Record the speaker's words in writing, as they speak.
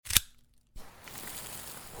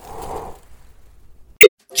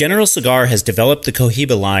General Cigar has developed the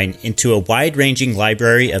Cohiba line into a wide-ranging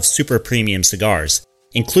library of super premium cigars,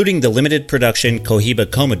 including the limited production Cohiba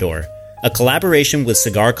Comador, a collaboration with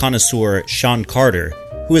cigar connoisseur Sean Carter,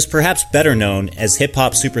 who is perhaps better known as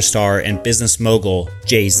hip-hop superstar and business mogul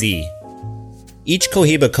Jay-Z. Each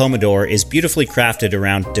Cohiba Comador is beautifully crafted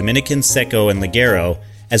around Dominican Seco and Ligero,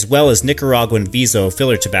 as well as Nicaraguan Viso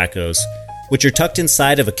filler tobaccos, which are tucked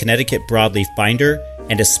inside of a Connecticut broadleaf binder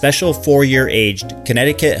and a special 4-year aged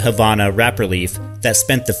Connecticut Havana wrapper leaf that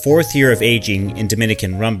spent the 4th year of aging in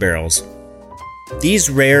Dominican rum barrels. These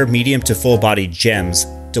rare medium to full-bodied gems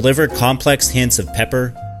deliver complex hints of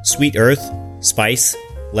pepper, sweet earth, spice,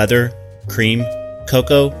 leather, cream,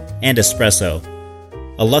 cocoa, and espresso.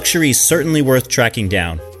 A luxury certainly worth tracking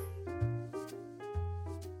down.